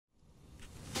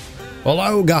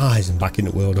Hello guys, I'm back in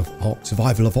the world of ARK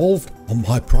Survival Evolved on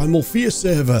my Primal Fear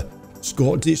server.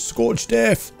 Scorched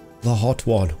Earth, the hot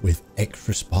one with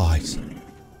extra spice.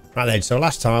 Right then, so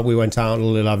last time we went out on a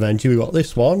little adventure, we got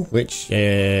this one, which,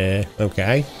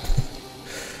 okay.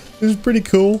 It was pretty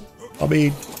cool. I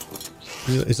mean,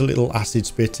 it's a little acid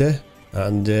spitter,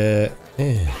 and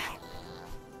yeah.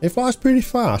 It flies pretty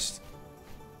fast.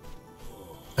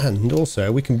 And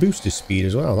also, we can boost his speed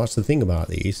as well. That's the thing about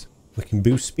these. We can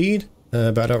boost speed,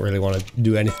 but I don't really want to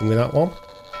do anything with that one.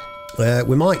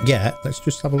 We might get, let's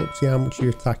just have a look, see how much your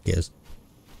attack is.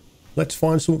 Let's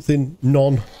find something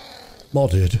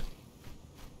non-modded.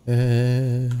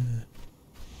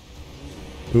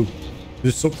 Ooh,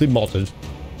 there's something modded.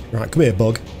 Right, come here,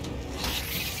 bug.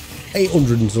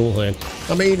 800 and something.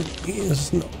 I mean,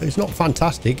 it's not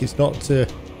fantastic. It's not the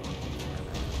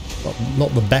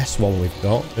best one we've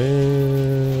got.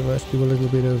 Let's do a little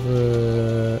bit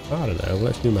of, I don't know,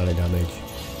 let's do melee damage.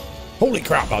 Holy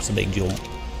crap, that's a big jump.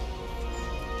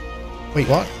 Wait,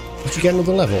 what? Did you get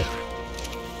another level?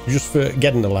 Just for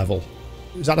getting a level?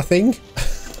 Is that a thing?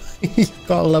 You've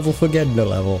got a level for getting a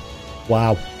level.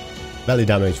 Wow. Melee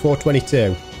damage,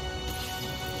 422.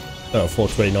 Oh,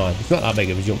 429. It's not that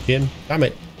big of a jump, Jim. Damn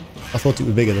it. I thought it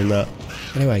was bigger than that.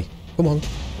 Anyway, come on.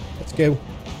 Let's go.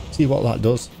 See what that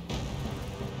does.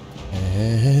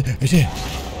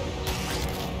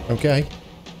 Okay.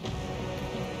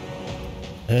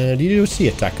 Do you do a sea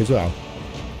attack as well?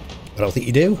 I don't think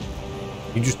you do.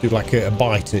 You just do like a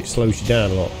bite and it slows you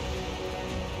down a lot.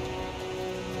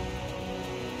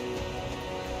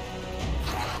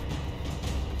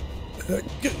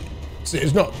 So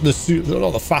it's not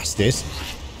the fastest.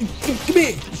 Come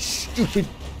here, stupid.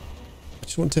 I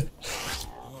just want to.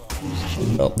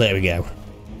 Oh, there we go.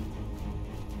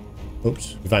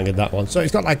 Oops, we've angered that one. So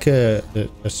it's got like a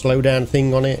slowdown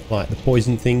thing on it, like the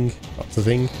poison thing. That's the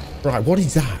thing. Right, what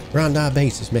is that? Round our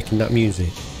base is making that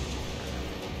music.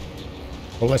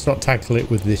 Well, let's not tackle it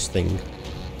with this thing.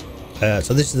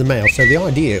 So this is the male. So the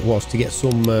idea was to get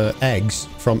some eggs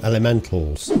from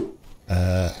elementals.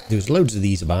 There was loads of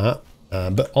these about,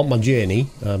 but on my journey,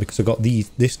 because I got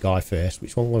this guy first.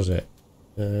 Which one was it?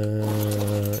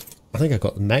 I think I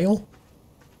got the male.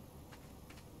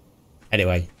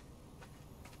 Anyway.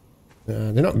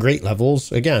 They're not great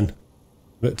levels, again.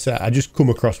 But I just come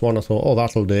across one, I thought, oh,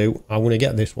 that'll do. I'm going to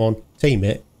get this one, tame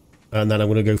it, and then I'm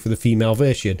going to go for the female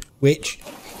version, which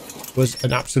was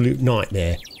an absolute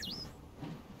nightmare.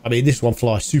 I mean, this one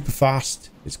flies super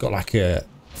fast. It's got like a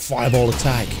fireball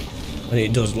attack, and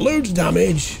it does loads of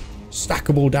damage.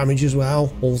 Stackable damage as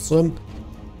well, awesome.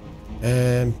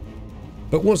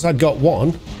 But once I got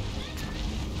one,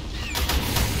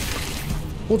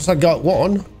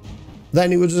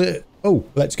 then it was oh,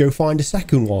 let's go find a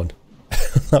second one.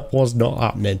 That was not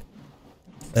happening.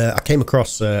 I came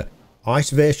across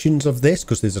ice versions of this,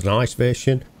 because there's an ice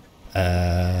version.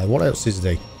 What else is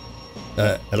there?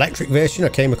 Electric version, I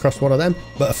came across one of them.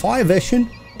 But a fire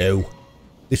version? No.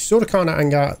 They sort of kind of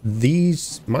hang out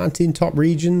these mountain top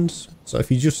regions. So if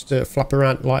you just flap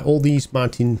around, like all these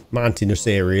mountainous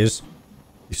areas,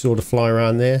 you sort of fly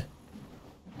around there.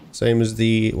 Same as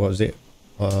the, what was it?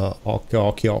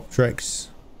 Archaeopteryx.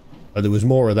 There was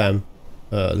more of them.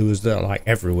 There was like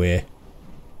everywhere.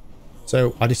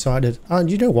 So I decided, and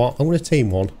you know what? I'm going to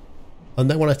tame one. And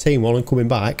then when I tame one and coming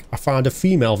back, I found a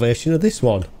female version of this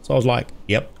one. So I was like,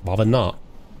 yep, rather not.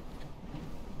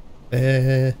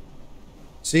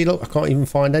 See, look, I can't even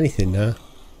find anything now.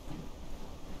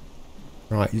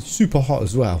 Right, it's super hot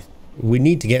as well. We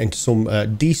need to get into some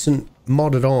decent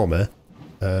modded armor.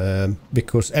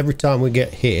 Because every time we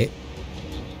get hit,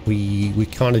 we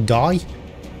kind of die.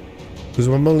 Because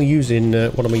I'm only using,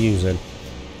 what am I using?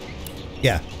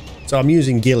 Yeah, so I'm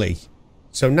using ghillie.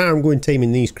 So now I'm going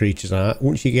taming these creatures out.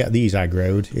 Once you get these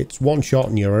aggroed, it's one shot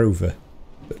and you're over.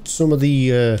 But some of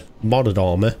the modded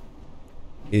armor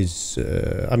is,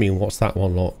 I mean, what's that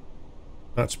one lot?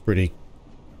 That's pretty.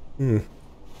 Let's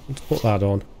put that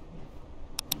on.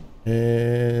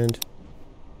 And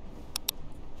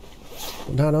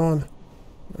put that on.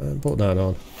 And put that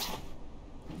on.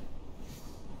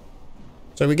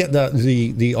 So we get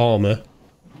the armor,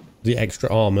 the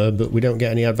extra armor, but we don't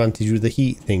get any advantage with the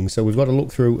heat thing. So we've got to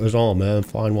look through as armor and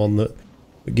find one that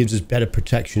gives us better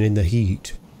protection in the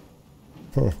heat.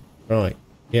 Huh. Right,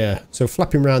 yeah. So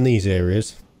flapping around these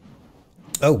areas.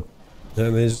 Oh,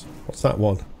 there is. What's that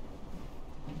one?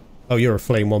 Oh, you're a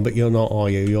flame one, but you're not,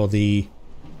 are you? You're the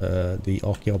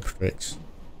Archaeopteryx.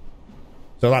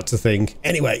 So that's the thing.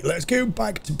 Anyway, let's go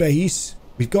back to base.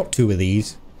 We've got two of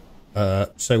these.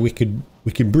 So we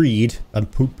can breed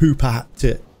and poop out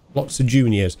to lots of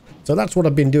juniors. So that's what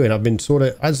I've been doing. I've been sort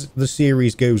of, as the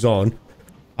series goes on,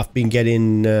 I've been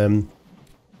getting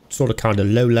sort of kind of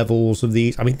low levels of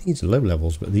these. I mean, these are low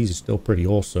levels, but these are still pretty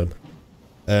awesome.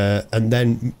 And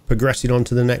then progressing on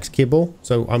to the next kibble.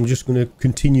 So I'm just going to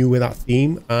continue with that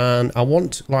theme. And I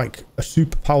want like a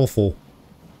super powerful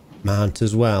mount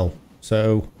as well.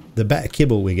 So the better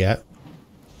kibble we get,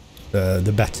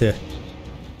 the better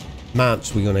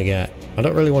mounts we're going to get. I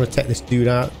don't really want to take this dude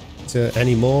out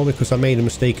anymore because I made a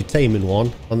mistake of taming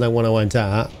one, and then when I went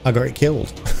out I got it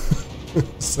killed.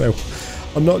 So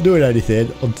I'm not doing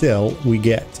anything until we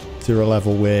get to a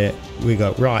level where we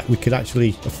go, right, we could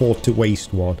actually afford to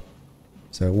waste one.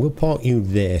 So we'll park you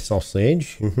there,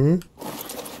 sausage.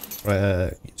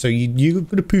 So you're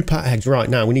going to poop out eggs right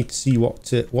now. We need to see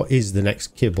what is the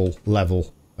next kibble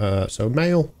level. So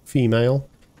male, female.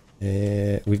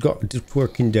 We've got just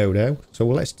working dodo, so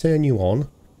let's turn you on.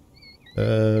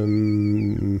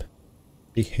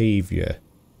 Behavior,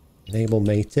 enable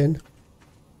mating.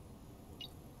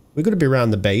 We're going to be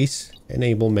around the base.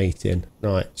 Enable mating.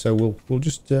 Right, so we'll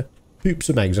just poop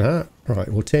some eggs out. Right,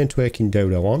 we'll turn twerking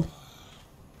dodo on.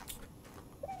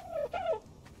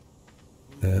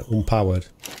 Unpowered.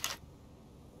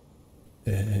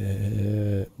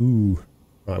 Ooh,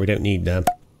 right, we don't need them.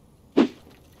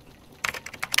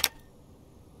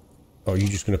 Oh, you're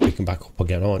just going to pick them back up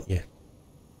again, aren't you?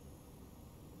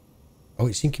 Oh,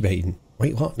 it's incubating.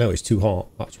 Wait, what? No, it's too hot.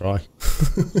 That's right.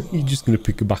 You're just going to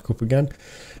pick them back up again.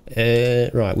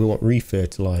 Right, we want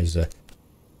refertilizer.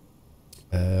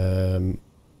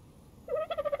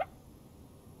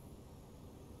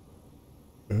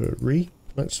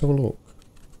 Let's have a look.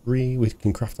 We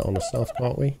can craft that on ourselves,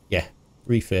 can't we? Yeah,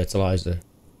 refertilizer.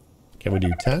 Can we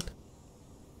do 10?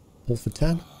 Pull for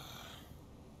 10?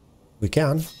 We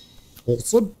can.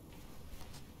 Awesome.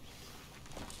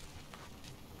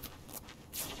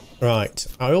 Right,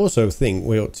 I also think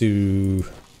we ought to,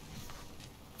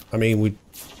 I mean, we'd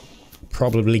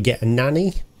probably get a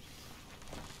nanny.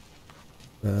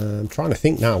 I'm trying to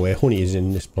think now where honey is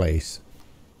in this place.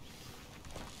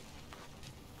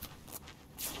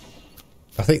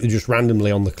 I think they're just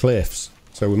randomly on the cliffs,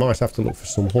 so we might have to look for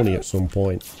some honey at some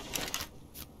point.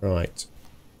 Right.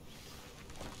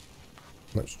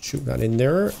 Let's shoot that in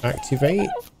there. Activate.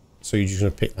 So you're just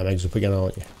going to pick them eggs up again,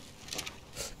 aren't you?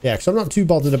 Yeah, because I'm not too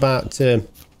bothered about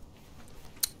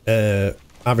having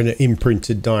an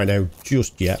imprinted dino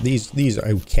just yet. These are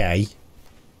okay.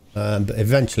 But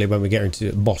eventually when we get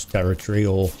into boss territory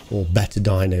or better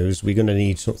dinos, we're going to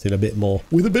need something a bit more,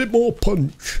 with a bit more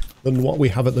punch than what we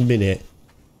have at the minute.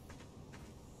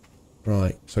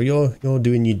 Right, so you're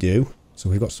doing your do.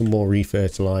 So we've got some more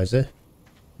refertilizer.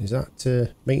 Is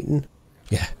that mating?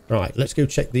 Yeah, right, let's go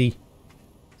check the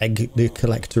egg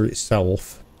collector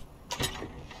itself.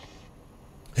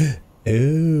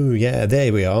 Oh, yeah,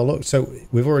 there we are. Look, so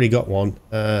we've already got one.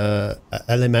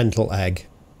 Elemental egg.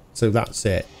 So that's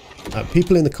it.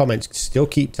 People in the comments still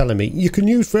keep telling me, you can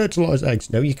use fertilized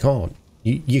eggs. No, you can't.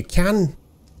 You can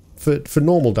for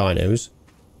normal dinos,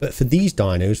 but for these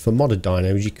dinos, for modded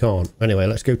dinos, you can't. Anyway,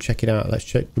 let's go check it out. Let's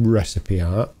check the recipe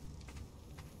out.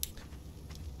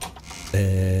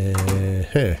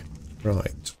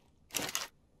 Right.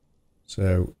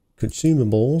 So,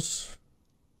 consumables.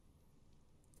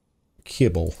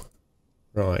 Kibble.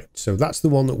 Right, so that's the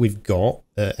one that we've got.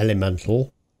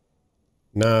 Elemental.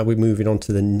 Now we're moving on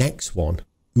to the next one.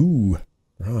 Ooh,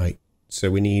 right.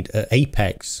 So we need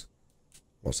Apex.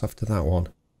 What's after that one?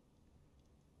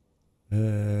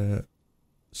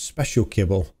 Special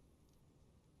kibble.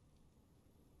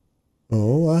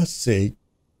 Oh, I see.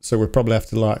 So we probably have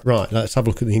to like, right, let's have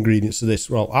a look at the ingredients of this.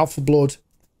 Well, alpha blood.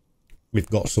 We've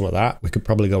got some of that. We could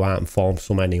probably go out and farm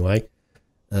some anyway.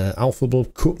 Alpha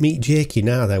blood, cut meat jerky.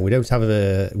 Now then, we don't have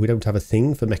a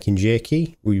thing for making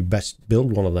jerky. We best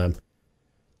build one of them.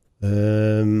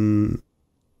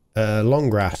 Long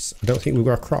grass. I don't think we've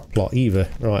got a crop plot either.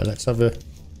 Right, let's have a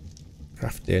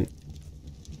crafting.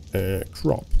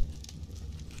 Crop.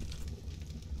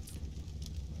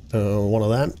 One of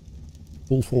them.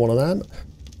 Pull for one of them.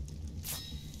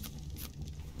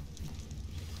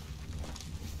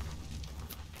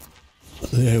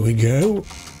 There we go.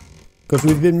 Because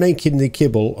we've been making the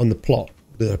kibble on the plots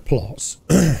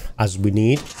as we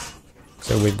need.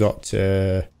 So we've got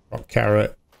rock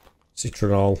carrot,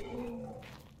 citronal,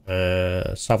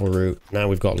 savile root. Now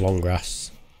we've got long grass,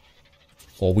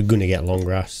 or we're gonna get long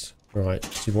grass. Right,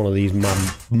 see, one of these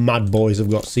mad boys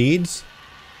have got seeds.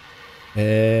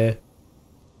 That's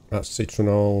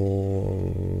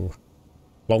citronal,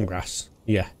 long grass.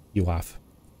 Yeah, you have.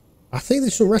 I think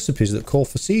there's some recipes that call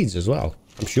for seeds as well.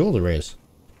 I'm sure there is.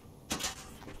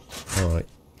 Alright.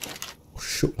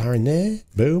 chuck that in there.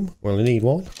 Boom. We only need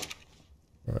one.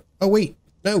 Right. Oh, wait.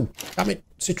 No. Damn it.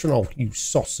 Citronol, you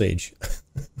sausage.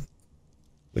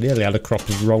 We nearly had a crop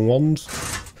of the wrong ones.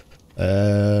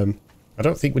 I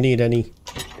don't think we need any.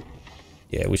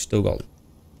 Yeah, we still got...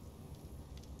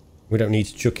 We don't need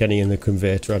to chuck any in the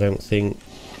converter, I don't think.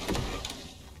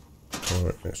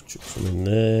 Alright, let's chuck some in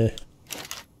there.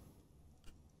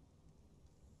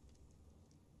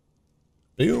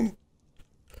 Boom.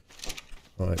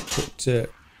 Right, put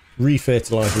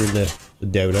re-fertiliser in the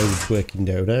dodo, the working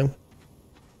dodo.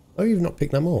 Oh, you've not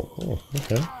picked them up. Oh,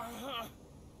 okay.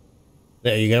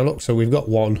 There you go, look, so we've got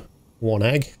one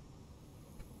egg.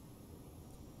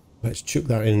 Let's chuck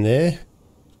that in there.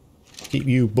 Keep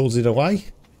you buzzing away.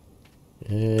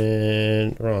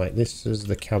 And right, this is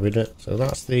the cabinet. So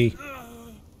that's the...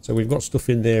 So we've got stuff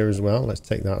in there as well. Let's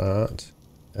take that out.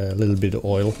 A little bit of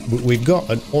oil. We've got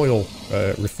an oil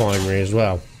refinery as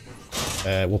well.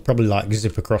 We'll probably like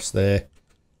zip across there.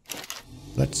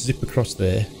 Let's zip across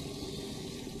there.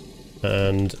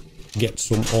 And get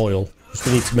some oil. Because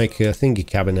we need to make a thingy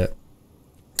cabinet.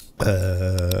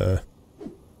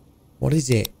 What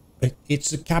is it?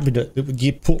 It's a cabinet that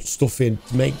you put stuff in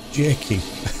to make jerky.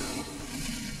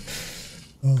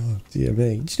 Oh dear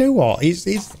me. Do you know what?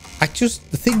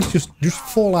 The things just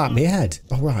fall out of my head.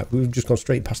 Oh right, we've just gone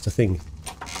straight past the thing.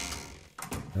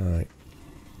 Alright.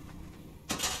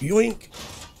 Yoink.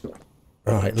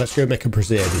 Right, let's go make a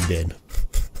preserving bin.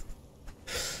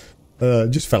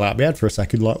 Just fell out of my head for a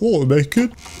second, like, what are we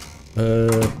making?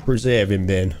 Preserving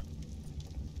bin.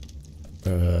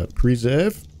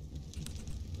 Preserve.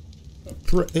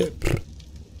 One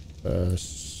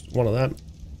of them.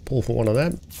 Pull for one of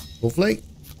them. Lovely.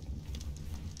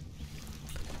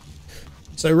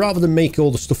 So rather than make all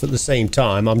the stuff at the same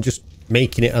time, I'm just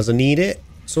making it as I need it,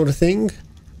 sort of thing.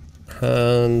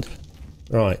 And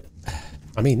right,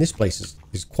 I mean this place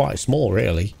is quite small,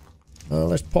 really.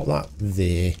 Let's pop that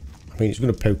there. I mean it's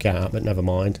going to poke out, but never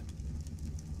mind.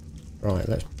 Right,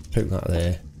 let's poke that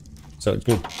there. So it's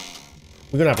good.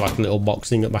 We're going to have like a little box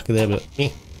thing at the back of there, but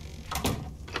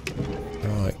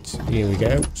right, here we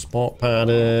go. Spark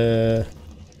powder.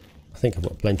 I think I've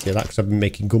got plenty of that because I've been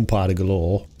making gunpowder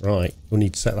galore. Right, we'll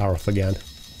need to set that off again.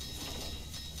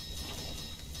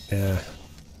 Yeah.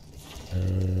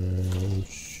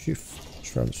 Shift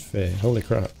transfer. Holy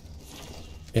crap.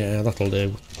 Yeah, that'll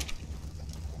do.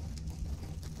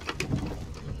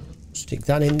 Stick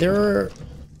that in there.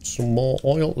 Some more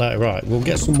oil. Right, we'll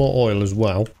get some more oil as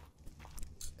well.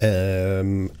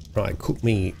 Right, cook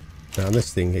meat. Now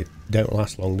this thing, it don't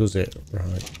last long, does it?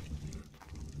 Right.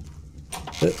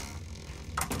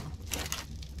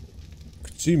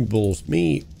 Consumables,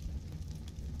 meat.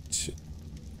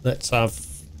 Let's have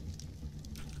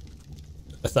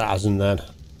 1,000 then.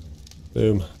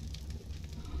 Boom.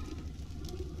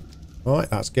 Right,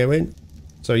 that's going.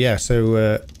 So yeah,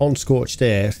 so on scorched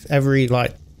earth, every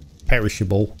like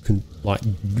perishable can like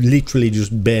literally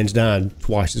just burns down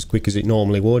twice as quick as it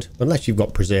normally would, unless you've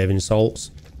got preserving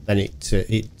salts. Then it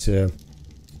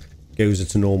goes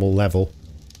at a normal level.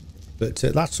 But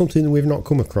that's something that we've not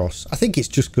come across. I think it's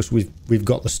just because we've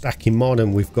got the stacking mod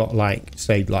and we've got like,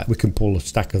 say, like we can pull a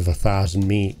stack of 1,000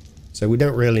 meat, so we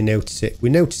don't really notice it. We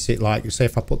notice it like, say,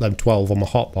 if I put them 12 on my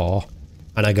hotbar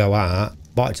and I go out,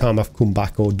 by the time I've come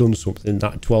back or done something,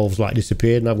 that 12's like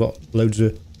disappeared and I've got loads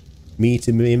of meat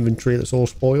in my inventory that's all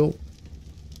spoiled.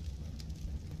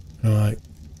 All right.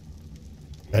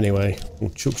 Anyway,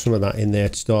 we'll chuck some of that in there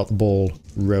to start the ball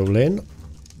rolling.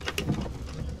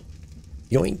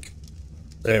 Yoink.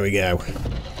 There we go.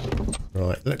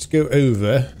 Right, let's go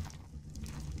over.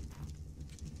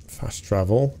 Fast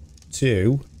travel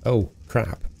to... Oh,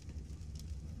 crap.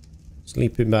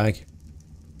 Sleeping bag.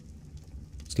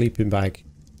 Sleeping bag.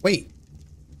 Wait.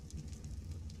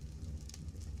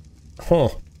 Huh.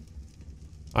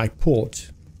 Did I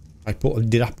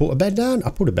put a bed down? I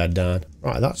put a bed down.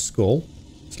 Right, that's skull.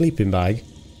 Sleeping bag.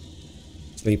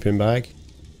 Sleeping bag.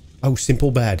 Oh, simple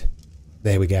bed.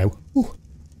 There we go. Ooh.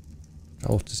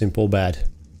 Oh, it's a simple bed.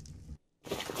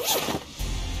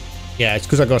 Yeah, it's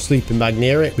because I got a sleeping bag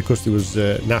near it because there was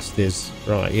nasties.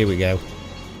 Right, here we go.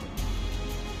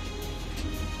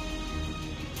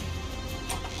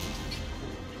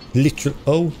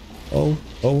 Literal. Oh.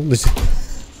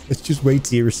 Let's just wait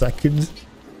here a second.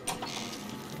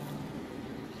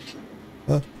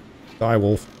 Huh?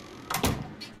 Direwolf.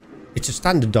 It's a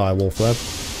standard direwolf though.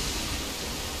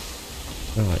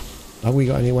 Right. Have we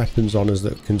got any weapons on us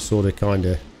that can sort of kind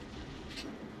of...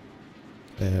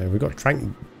 we've got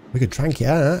tranq. We could tranq it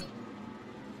out.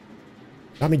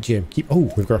 Damage him.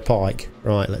 Oh, we've got a pike.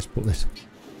 Right, let's put this.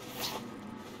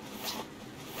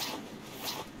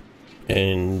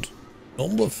 And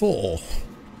number 4.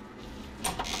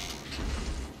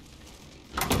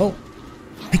 Oh.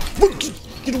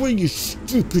 Get away, you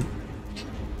stupid.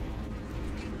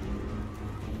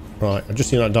 Right, I've just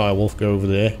seen that dire wolf go over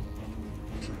there.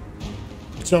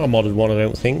 It's not a modded one, I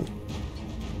don't think.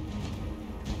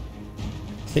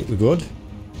 I think we're good.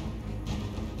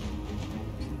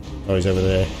 Oh, he's over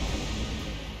there.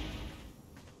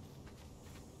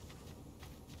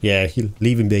 Yeah,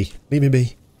 leave him be. Leave him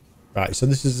be. Right, so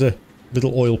this is a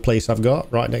little oil place I've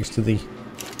got right next to the...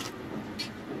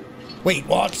 Wait,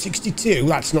 what? 62?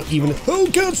 That's not even... Oh,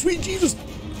 God, sweet Jesus!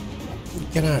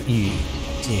 Get out, you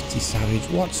dirty savage.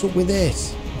 What's up with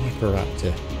this?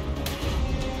 Microraptor.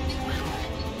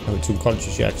 Oh, it's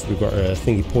unconscious yet because we've got a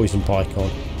thingy poison pike on.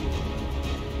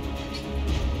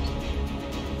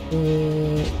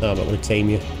 No, I'm not going to tame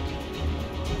you.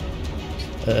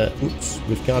 Oops,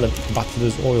 we've kind of battered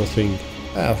his oil thing.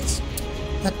 Oh,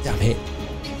 God damn it.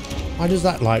 Why does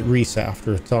that, like, reset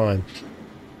after a time?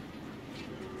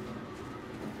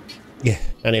 Yeah,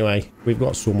 anyway, we've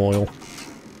got some oil.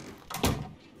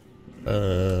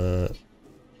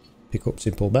 Pick up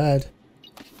simple bed.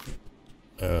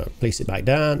 Place it back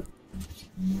down.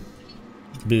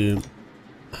 Boom.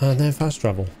 And then fast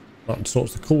travel. That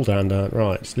sorts the cooldown down.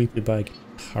 Right, sleeping bag.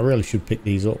 I really should pick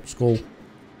these up. Skull.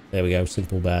 There we go,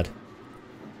 simple bed.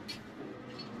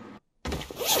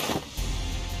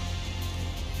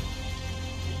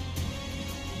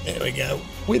 There we go.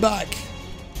 We're back.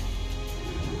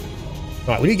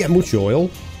 Right, we didn't get much oil.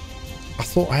 I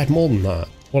thought I had more than that.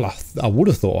 Well, I would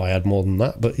have thought I had more than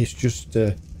that, but it's just...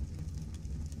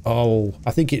 oh,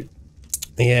 I think it...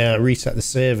 Yeah, reset the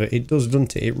server. It does,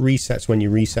 doesn't it? It resets when you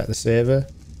reset the server.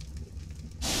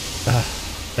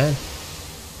 Man.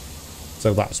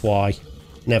 So that's why.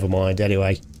 Never mind,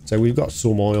 anyway. So we've got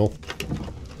some oil.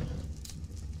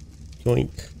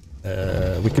 Joink.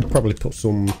 We could probably put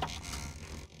some...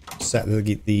 Set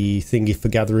the thingy for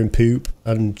gathering poop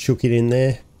and chuck it in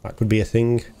there. That could be a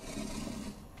thing.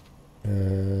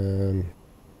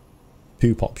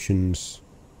 Poop options.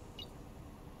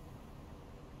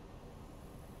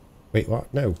 Wait,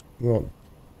 what? No. We want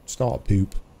start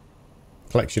poop.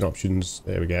 Collection options.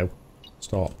 There we go.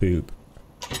 Start poop.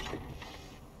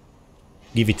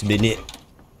 Give it a minute.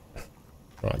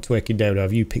 Right, twerking down.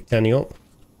 Have you picked any up?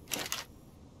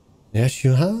 Yes,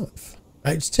 you have.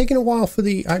 It's taken a while for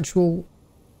the actual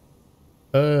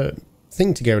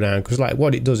thing to go down, because like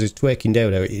what it does is twerking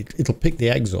dodo, it'll pick the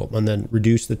eggs up and then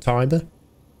reduce the timer,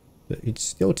 but it's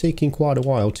still taking quite a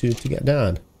while to get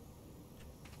down.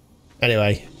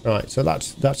 Anyway, right, so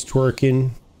that's twerking.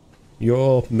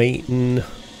 You're mating.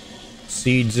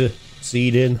 Seeds are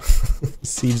seeding.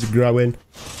 Seeds are growing.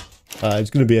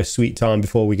 It's going to be a sweet time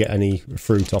before we get any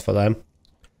fruit off of them.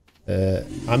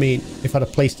 I mean, if I'd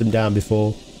have placed them down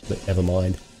before, but never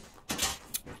mind.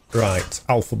 Right,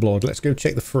 alpha blood. Let's go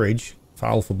check the fridge for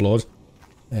alpha blood.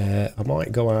 I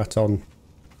might go out on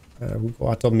we'll go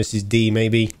out on Mrs. D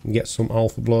maybe and get some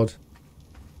alpha blood.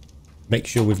 Make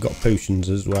sure we've got potions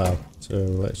as well. So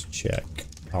let's check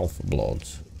alpha blood.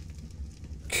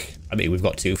 I mean, we've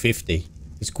got 250.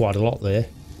 It's quite a lot there.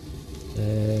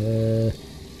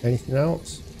 Anything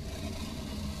else?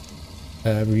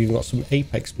 We've even got some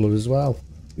apex blood as well.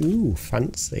 Ooh,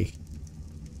 fancy.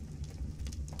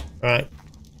 Right,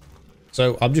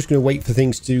 so I'm just going to wait for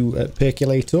things to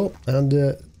percolate up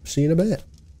and see you in a bit.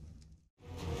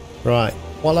 Right,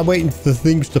 while I'm waiting for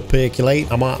things to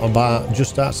percolate, I'm about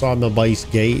just outside my base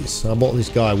gates. I bought this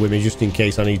guy with me just in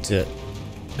case I need to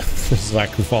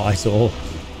sacrifice or,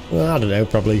 well, I don't know,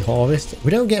 probably harvest. We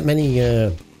don't get many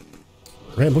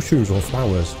rare mushrooms or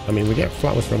flowers. I mean, we get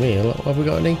flowers from here. Have we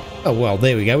got any? Oh, well,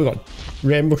 there we go. We got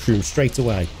rare mushrooms straight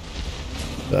away.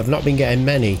 But I've not been getting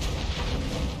many.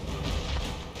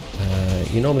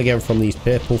 You normally get them from these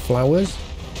purple flowers.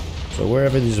 So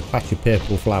wherever there's a patch of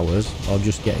purple flowers, I'll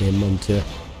just get him onto...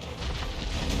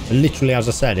 And literally, as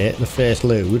I said it, the first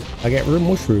load, I get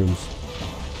mushrooms.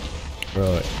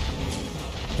 Right.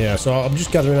 Yeah, so I'm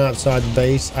just gathering outside the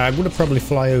base. I'm going to probably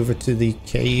fly over to the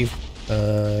cave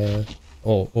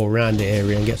or around the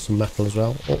area and get some metal as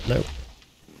well. Oh, no.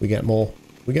 We get more.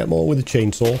 We get more with the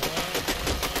chainsaw.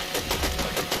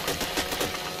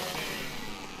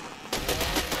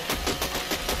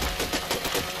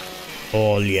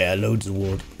 Oh yeah, loads of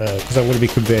wood. Because I'm going to be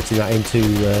converting that into,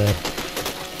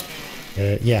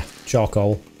 yeah,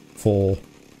 charcoal for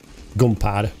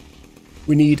gunpowder.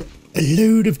 We need a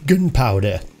load of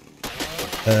gunpowder.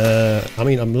 I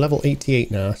mean, I'm level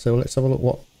 88 now, so let's have a look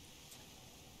what...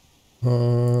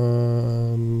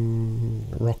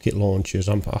 rocket launchers.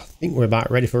 I think we're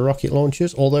about ready for rocket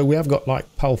launchers. Although we have got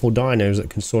like powerful dinos that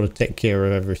can sort of take care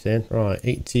of everything. Right,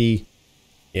 80.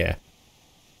 Yeah.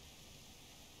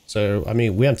 So, I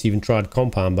mean, we haven't even tried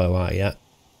compound bow out yet.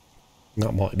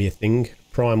 That might be a thing.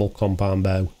 Primal compound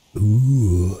bow.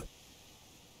 Ooh.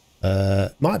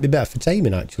 Might be better for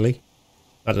taming, actually.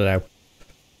 I don't know.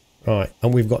 Right,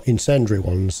 and we've got incendiary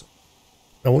ones.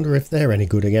 I wonder if they're any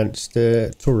good against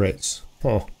turrets.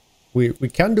 Oh, we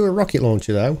can do a rocket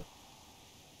launcher, though.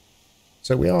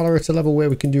 So we are at a level where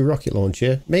we can do rocket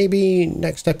launcher. Maybe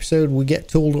next episode we get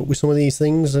tooled up with some of these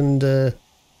things and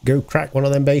go crack one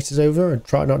of them bases over and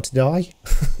try not to die.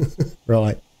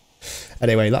 Right.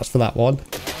 Anyway, that's for that one.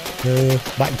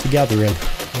 Back to gathering.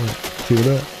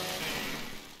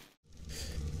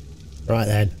 Right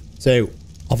then. So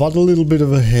I've had a little bit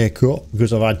of a haircut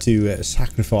because I've had to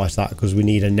sacrifice that because we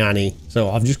need a nanny. So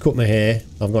I've just cut my hair.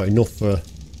 I've got enough for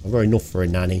a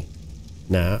nanny.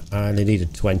 Now I only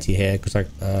needed 20 hair because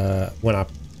when I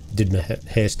did my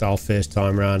hairstyle first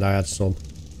time round, I had some.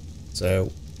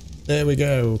 So there we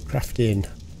go, crafting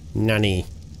nanny.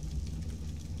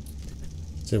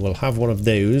 So we'll have one of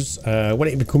those. When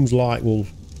it becomes light, we'll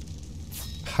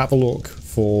have a look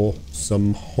for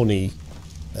some honey.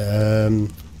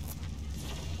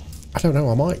 I don't know,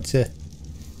 I might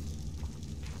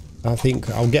I think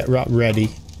I'll get that ready.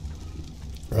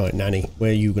 Right, nanny,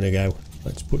 where are you gonna go?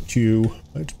 Let's put you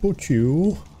I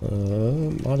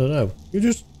don't know, you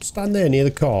just stand there near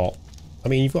the cart. I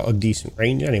mean, you've got a decent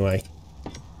range anyway.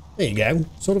 There you go,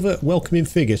 sort of a welcoming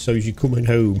figure so as you're coming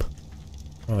home.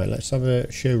 Right, let's have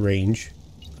a show range.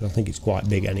 I think it's quite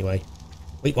big anyway.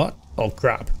 Wait, what? Oh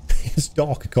crap. It's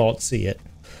dark, I can't see it.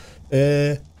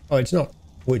 Oh, it's not.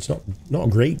 Well, it's not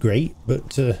great,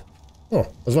 but oh,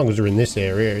 as long as we're in this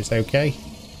area, it's okay.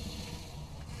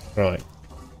 Right.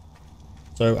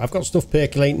 So I've got stuff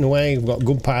percolating away. I've got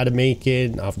gunpowder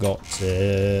making. I've got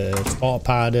spark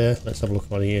powder. Let's have a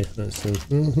look on here. Let's see.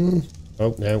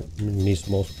 Oh no, need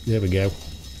some more. There we go.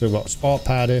 So we've got spark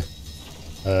powder,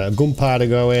 gunpowder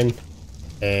going,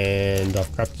 and I've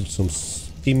crafted some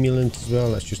stimulant as well.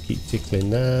 Let's just keep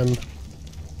tickling them.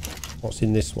 What's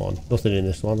in this one? Nothing in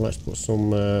this one. Let's put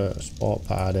some spark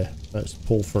powder. Let's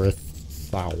pull for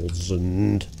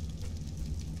 1,000.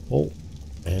 Oh,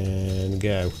 and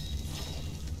go.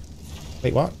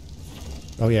 Wait, what?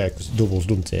 Oh yeah, because it doubles,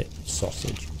 doesn't it?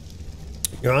 Sausage.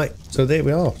 Right, so there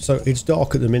we are. So it's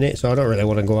dark at the minute, so I don't really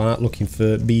want to go out looking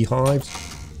for beehives.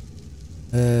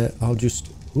 I'll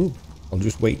just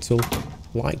wait till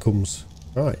light comes.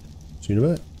 Right, see you in a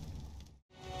bit.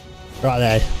 Right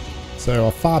there. So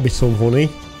I found some honey.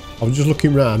 I was just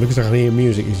looking around because I can hear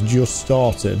music. It's just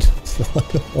started. So I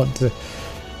don't want to.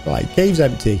 Right, cave's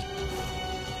empty.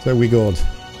 So we're good.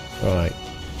 Right.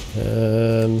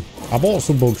 I bought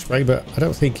some bug spray, but I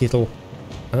don't think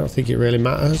it really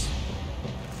matters.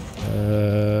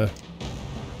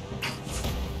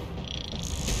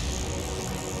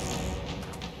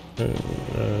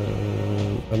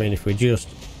 I mean, if we just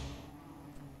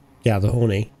gather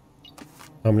honey,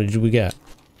 how many did we get?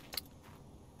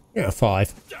 Yeah,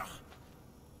 5.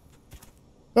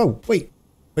 Oh, wait,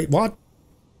 what?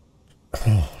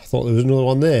 Oh, I thought there was another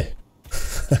one there.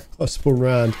 I spun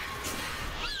round.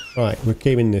 Right, we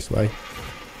came in this way.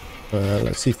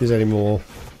 Let's see if there's any more.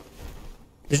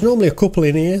 There's normally a couple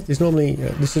in here. There's normally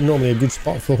this is normally a good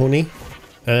spot for honey.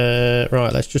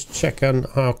 Right, let's just check on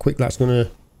how quick that's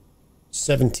gonna.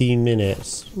 17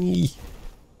 minutes.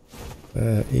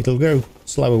 It'll go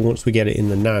slower once we get it in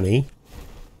the nanny.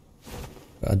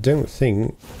 But I don't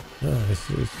think.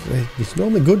 It's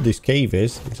normally good. This cave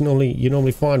is. It's normally you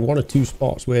normally find 1 or 2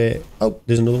 spots where. Oh,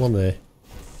 there's another one there.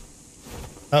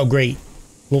 Oh, great.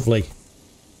 Lovely.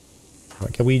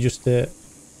 Right, can we just gather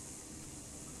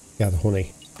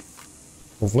honey?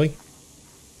 Lovely.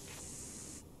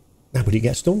 Nobody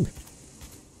gets stung.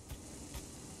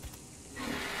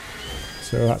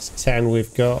 So that's 10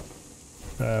 we've got.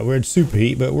 We're in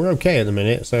superheat, but we're okay at the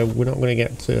minute, so we're not going to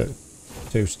get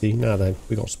toasty. Now then,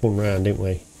 we got spun round, didn't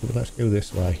we? But let's go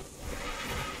this way.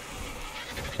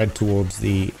 Head towards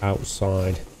the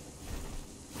outside.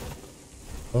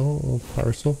 Oh,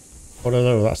 parasol. Oh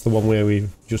no, that's the one where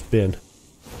we've just been.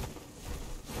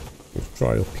 Let's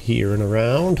try up here and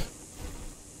around.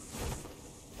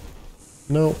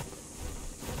 No.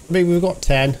 I mean, we've got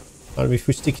 10. And if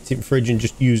we stick it in the fridge and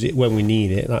just use it when we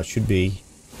need it, that should be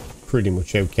pretty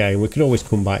much okay. And we can always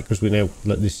come back because we know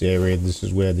that this area, this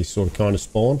is where they sort of kind of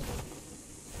spawn.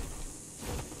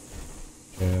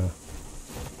 Yeah.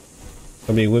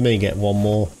 I mean, we may get one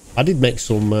more. I did make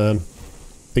some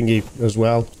thingy as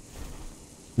well.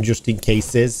 Just in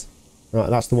cases. Right,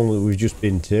 that's the one that we've just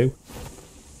been to.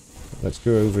 let's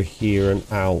go over here and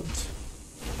out.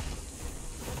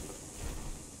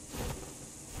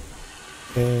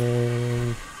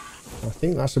 And I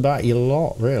think that's about your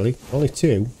lot, really. Only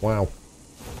 2. Wow.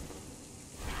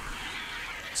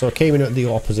 So I came in at the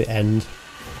opposite end,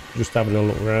 just having a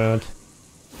look around.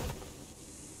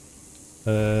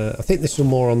 I think there's some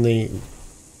more on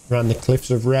around the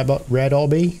cliffs of Red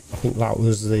Obby. I think that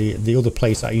was the other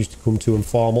place I used to come to and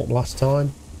farm up last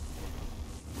time.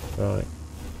 Right.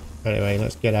 Anyway,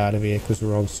 let's get out of here because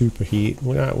we're on superheat.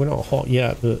 We're not hot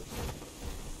yet, but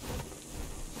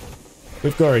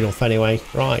we've got enough anyway.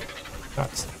 Right.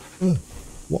 That's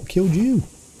what killed you?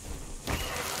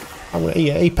 I'm gonna eat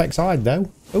your apex hide though.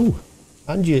 Oh,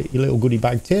 and your little goodie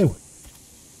bag too.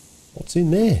 What's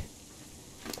in there?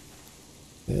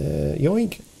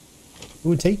 Yoink.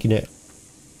 We're taking it.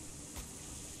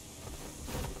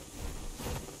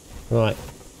 Right.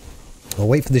 I'll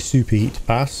wait for this superheat to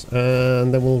pass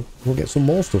and then we'll get some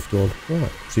more stuff done.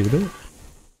 Right, see you in a bit.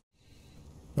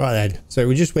 Right then, so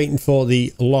we're just waiting for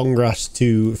the long grass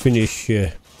to finish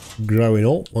growing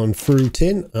up and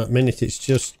fruiting. At the minute it's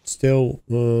just still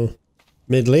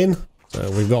middling, so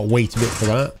we've got to wait a bit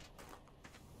for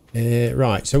that.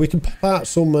 Right, so we can pop out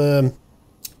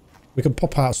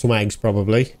some eggs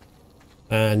probably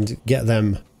and get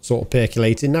them sort of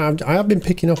percolating. Now I have been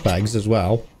picking up eggs as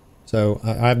well, so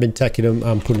I've been taking them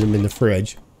and putting them in the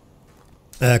fridge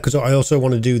because I also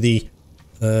want to do the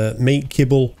make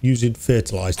kibble using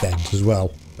fertilized eggs as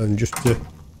well, and just to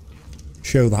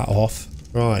show that off.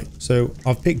 Right, so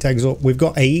I've picked eggs up. We've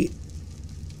got 8,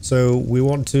 so we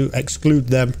want to exclude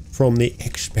them from the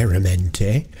experiment.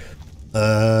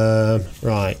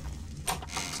 Right,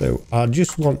 so I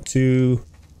just want to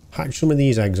hatch some of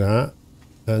these eggs out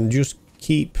and just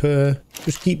keep the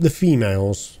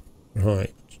females.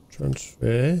 Right,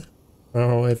 transfer.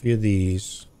 How heavy are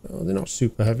these? Oh, they're not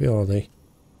super heavy, are they?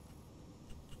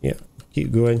 Yeah,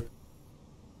 keep going.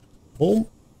 Boom.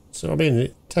 So I mean,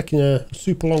 it's taking a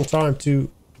super long time to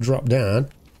drop down.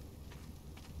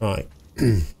 Right.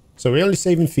 So we're only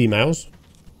saving females,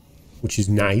 which is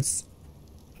nice.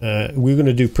 We're going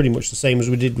to do pretty much the same as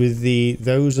we did with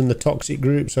those and the toxic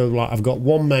group. So like I've got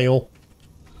 1 male,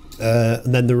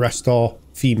 and then the rest are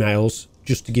females,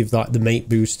 just to give that the mate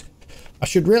boost. I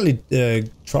should really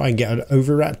try and get an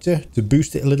oviraptor to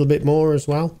boost it a little bit more as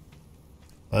well.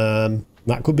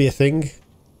 That could be a thing.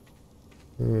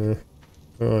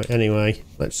 Alright, anyway,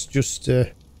 let's just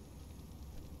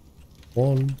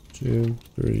 1, 2,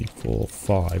 3, 4,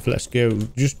 5. Let's go.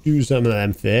 Just do some of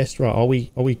them first. Right, are we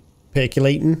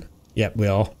percolating? Yep, we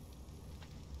are.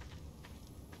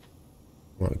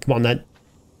 Right, come on then.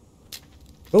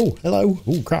 Oh, hello.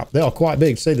 Oh crap, they are quite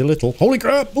big, say the little. Holy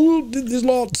crap! Oh, there's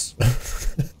lots.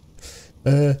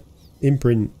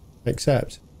 Imprint.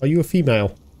 Accept. Are you a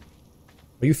female?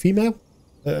 Are you a female?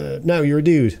 No, you're a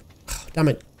dude. Oh, damn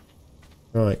it.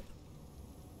 Right.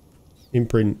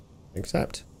 Imprint.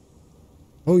 Accept.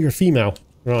 Oh, you're a female.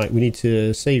 Right, we need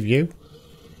to save you.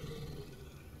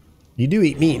 You do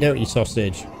eat meat, don't you,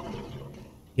 sausage?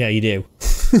 Yeah, you do.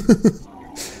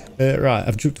 Right,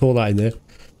 I've chucked all that in there.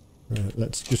 Right,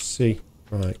 let's just see.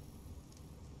 Right.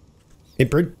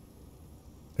 Imprint.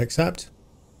 Accept.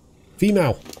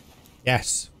 Female.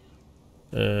 Yes.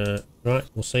 Right,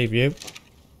 we'll save you.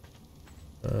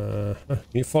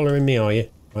 You're following me, are you?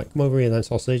 Right, come over here then,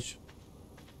 sausage.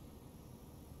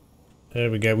 There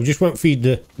we go. We just won't feed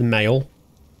the male.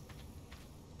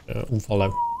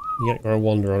 Unfollow. You ain't got a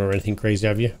wander on or anything crazy,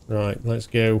 have you? Right, let's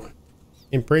go.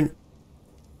 Imprint.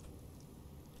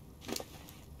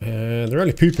 They're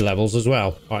only poopy levels as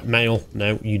well. Right, male.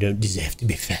 No, you don't deserve to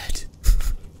be fed.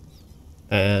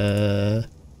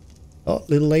 Oh,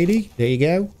 little lady. There you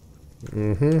go.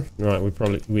 Right, we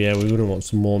wouldn't want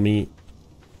some more meat.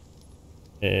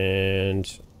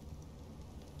 And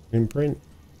imprint.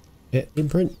 Yeah,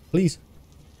 imprint, please.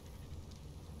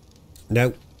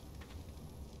 No.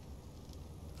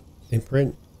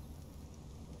 Imprint.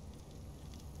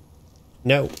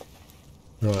 No.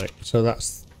 Right, so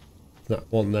that's that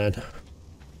one then.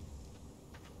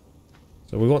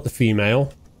 So we want the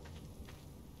female.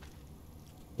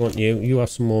 We want you. You have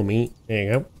some more meat. There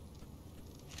you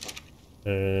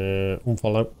go.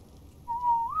 Unfollow.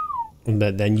 And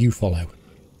then you follow.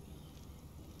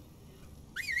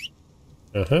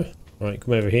 Right,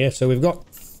 come over here. So we've got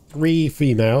 3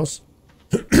 females.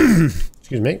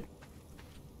 Excuse me.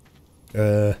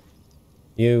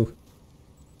 You.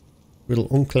 We'll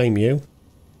unclaim you.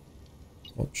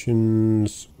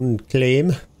 Options.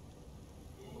 Unclaim.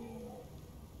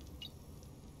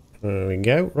 There we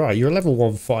go. Right, you're level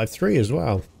 153 as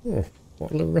well. Oh,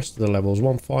 what are the rest of the levels?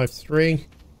 153.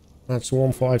 That's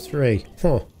 153.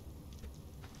 Huh.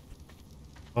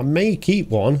 I may keep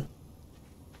one.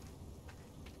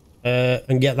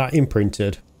 And get that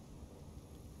imprinted.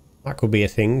 That could be a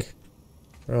thing.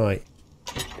 Right.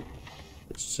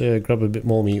 Let's grab a bit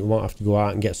more meat. We might have to go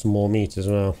out and get some more meat as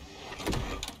well.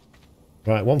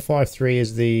 Right, 153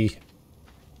 is the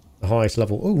highest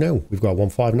level. Oh no, we've got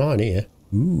 159 here.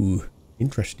 Ooh,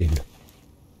 interesting.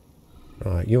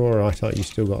 Right, you're alright, aren't you?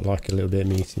 Still got like a little bit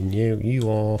of meat in you. You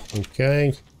are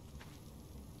okay.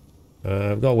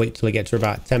 I've got to wait till I get to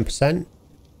about 10%.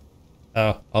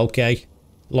 Okay.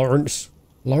 Lawrence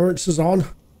is on.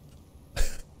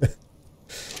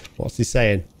 What's he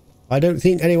saying? I don't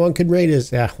think anyone can raid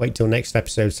us. Yeah, wait till next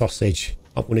episode, sausage.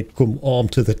 I'm going to come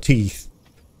armed to the teeth.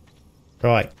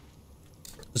 Right.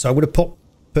 So I'm going to pop.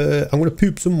 I'm going to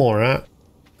poop some more out,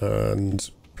 and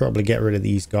probably get rid of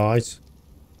these guys.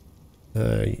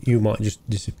 You might just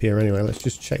disappear anyway. Let's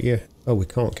just check your. Oh, we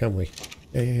can't, can we?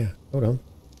 Yeah. Hold on.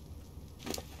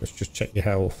 Let's just check your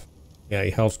health. Yeah,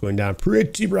 your health's going down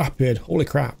pretty rapid. Holy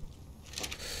crap.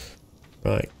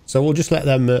 Right. So we'll just let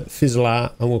them fizzle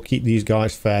out, and we'll keep these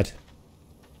guys fed,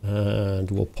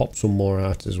 and we'll pop some more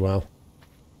out as well.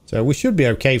 So we should be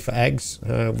okay for eggs.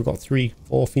 We've got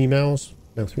 4 females.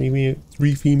 No, 3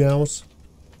 females.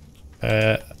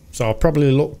 So I'll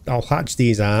probably I'll hatch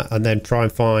these out and then try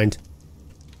and find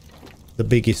the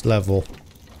biggest level.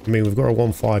 I mean, we've got a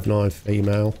 159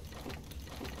 female.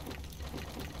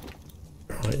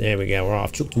 Right, there we go. Right,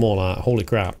 I've chucked them all out. Holy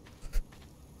crap.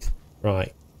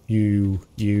 Right, you.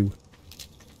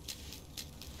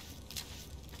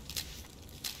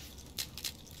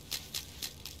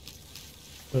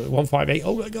 158.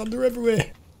 Oh my god, they're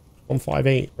everywhere.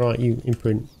 158. Right, you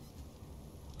imprint.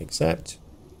 Accept.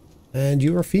 And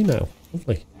you're a female.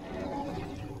 Lovely.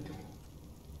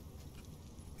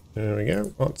 There we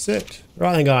go. That's it.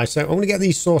 Right then, guys. So I'm going to get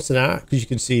these sorted out, because you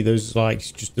can see those like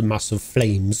just the massive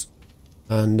flames.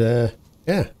 And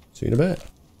yeah, see you in a bit.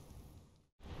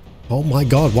 Oh my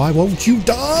god, why won't you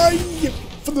die?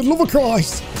 For the love of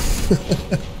Christ.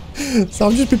 So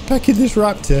I've just been pecking this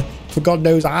raptor for God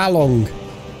knows how long.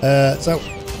 So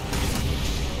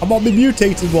I'm on my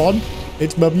mutated one.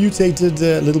 It's my mutated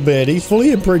little birdie. It's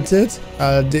fully imprinted,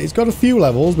 and it's got a few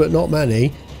levels, but not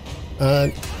many.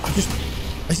 And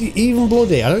I see even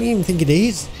bloody. I don't even think it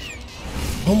is.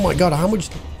 Oh my god, how much?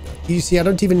 You see, I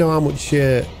don't even know how much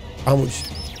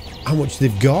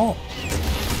they've got.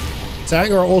 So I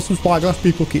got awesome spyglass.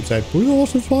 People keep saying, put an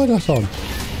awesome spyglass on.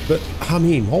 But I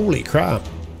mean, holy crap.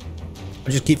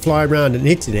 I just keep flying around and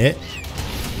hitting it.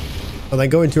 And then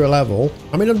go into a level.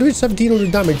 I mean, I'm doing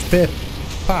 1700 damage per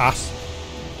pass.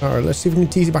 Alright, let's see if we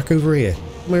can tease it back over here.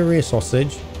 Come over here,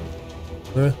 sausage.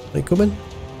 Are they coming?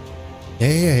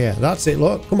 Yeah. That's it,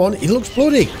 look. Come on. It looks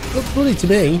bloody. It looks bloody to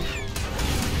me.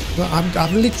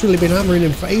 I've literally been hammering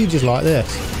him for ages like this.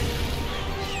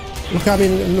 Look how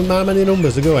many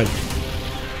numbers are going.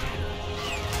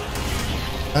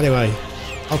 Anyway,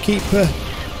 I'll keep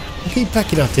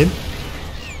pecking at him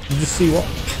and just see how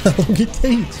long it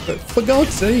takes. But for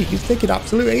God's sake, it's taking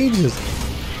absolute ages.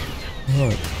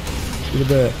 Right, with a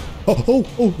bit.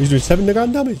 Oh, he's doing 7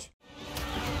 grand damage.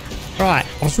 Right,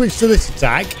 I'll switch to this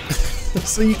attack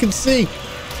so you can see.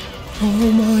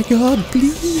 Oh my god,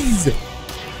 please.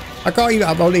 I'm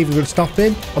not even going to stop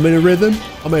him. I'm in a rhythm.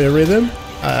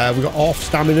 We've got off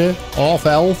stamina, off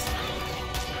health.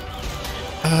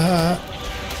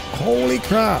 Holy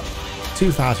crap.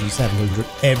 2,700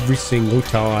 every single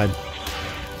time.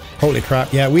 Holy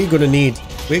crap. Yeah, we're gonna need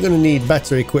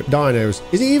better equipped dinos.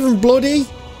 Is he even bloody?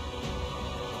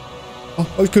 Oh,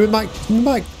 he's coming back.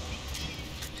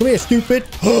 Come here, stupid.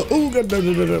 Oh god,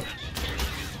 no.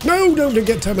 No, don't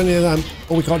get too many of them.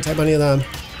 Oh, we can't take many of them.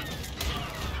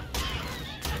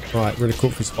 Right, we're in a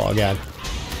comfy spot again.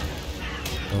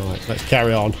 Alright, let's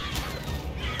carry on.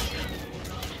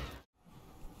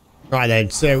 Right then,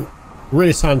 so we're in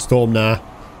a sandstorm now.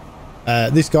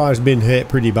 This guy's been hit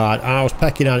pretty bad. I was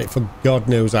pecking at it for God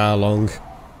knows how long.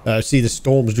 See, the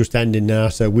storm's just ending now,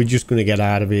 so we're just going to get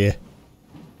out of here.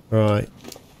 Right.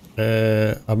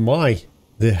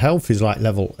 The health is like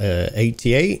level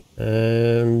 88.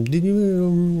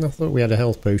 I thought we had a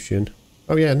health potion.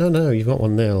 Oh yeah, no, you've got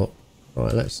one there, look.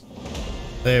 Right,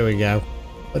 there we go.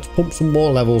 Let's pump some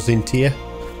more levels into you.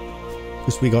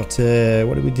 Because we got,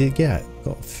 what did we get?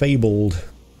 Got Fabled.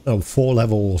 Oh, 4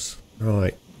 levels.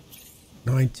 Right.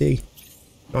 90.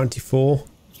 94.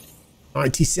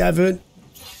 97.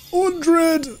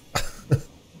 100!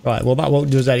 Right, well that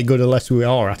won't do us any good unless we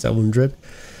are at 100.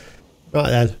 Right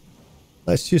then.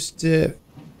 Let's just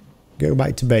go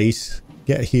back to base.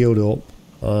 Get healed up.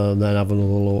 And then have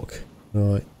another look.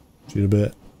 Right. See you in a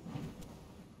bit.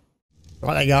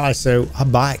 Right then, guys, so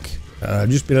I'm back.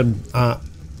 Just been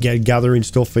gathering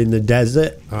stuff in the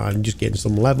desert and just getting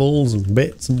some levels and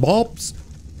bits and bobs.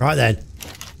 Right then,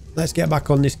 let's get back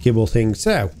on this kibble thing.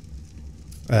 So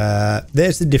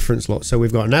there's the difference. Look, so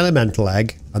we've got an elemental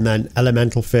egg and then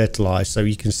elemental fertilized. So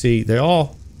you can see there are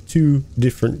two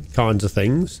different kinds of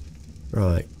things.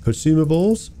 Right,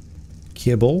 consumables,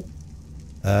 kibble.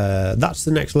 That's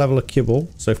the next level of kibble.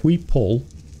 So if we pull,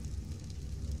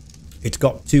 it's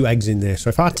got 2 eggs in there. So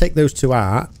if I take those 2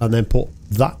 out and then put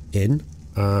that in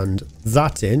and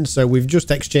that in, so we've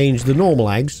just exchanged the normal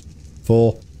eggs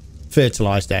for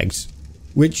fertilized eggs,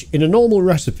 which in a normal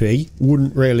recipe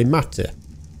wouldn't really matter,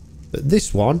 but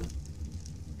this one,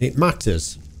 it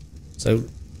matters. So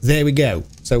there we go.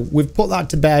 So we've put that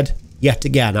to bed yet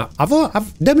again.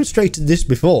 I've demonstrated this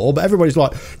before, but everybody's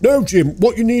like, no Jim,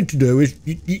 what you need to do is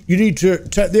you need to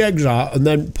take the eggs out and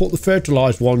then put the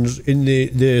fertilized ones in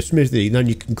the smithy, and then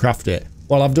you can craft it.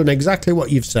 Well, I've done exactly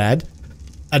what you've said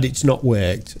and it's not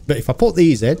worked. But if I put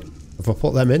these in, if I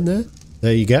put them in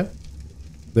there you go.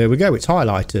 There we go, it's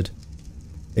highlighted.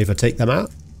 If I take them out,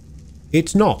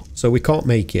 it's not, so we can't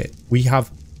make it. We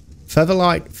have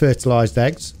featherlight fertilized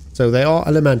eggs, so they are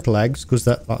elemental eggs because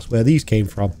that's where these came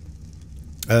from.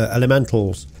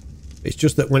 Elementals. It's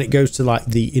just that when it goes to like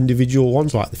the individual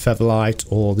ones, like the featherlight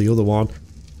or the other one,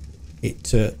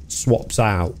 it swaps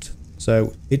out.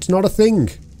 So it's not a thing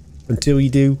until you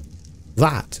do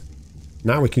that.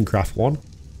 Now we can craft one.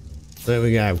 There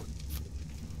we go.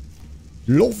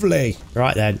 Lovely.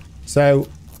 Right then. So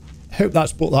hope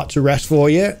that's put that to rest for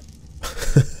you.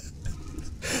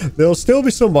 There'll still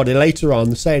be somebody later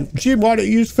on saying, Jim, why don't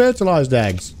you use fertilized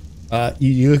eggs?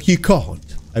 You can't.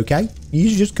 Okay,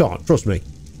 you just can't, trust me.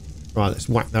 Right, let's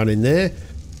whack that in there.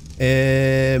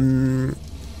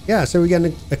 Yeah, so we're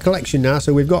getting a collection now.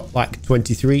 So we've got like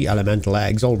 23 elemental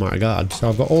eggs. Oh my god. So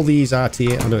I've got all these out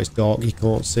here. I know it's dark, you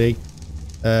can't see.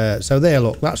 So there,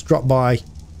 look, that's dropped by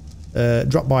a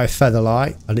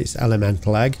featherlight, and it's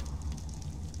elemental egg.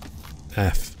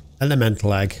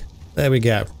 Elemental egg. There we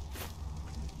go.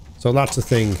 So that's the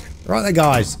thing. Right there,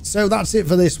 guys, so that's it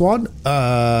for this one.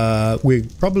 We're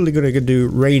probably going to do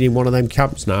raid in one of them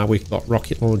camps now. We've got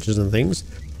rocket launchers and things.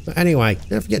 But anyway,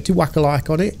 don't forget to whack a like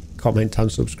on it, comment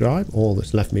and subscribe. All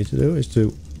that's left me to do is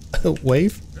to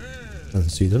wave,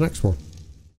 and see you in the next one.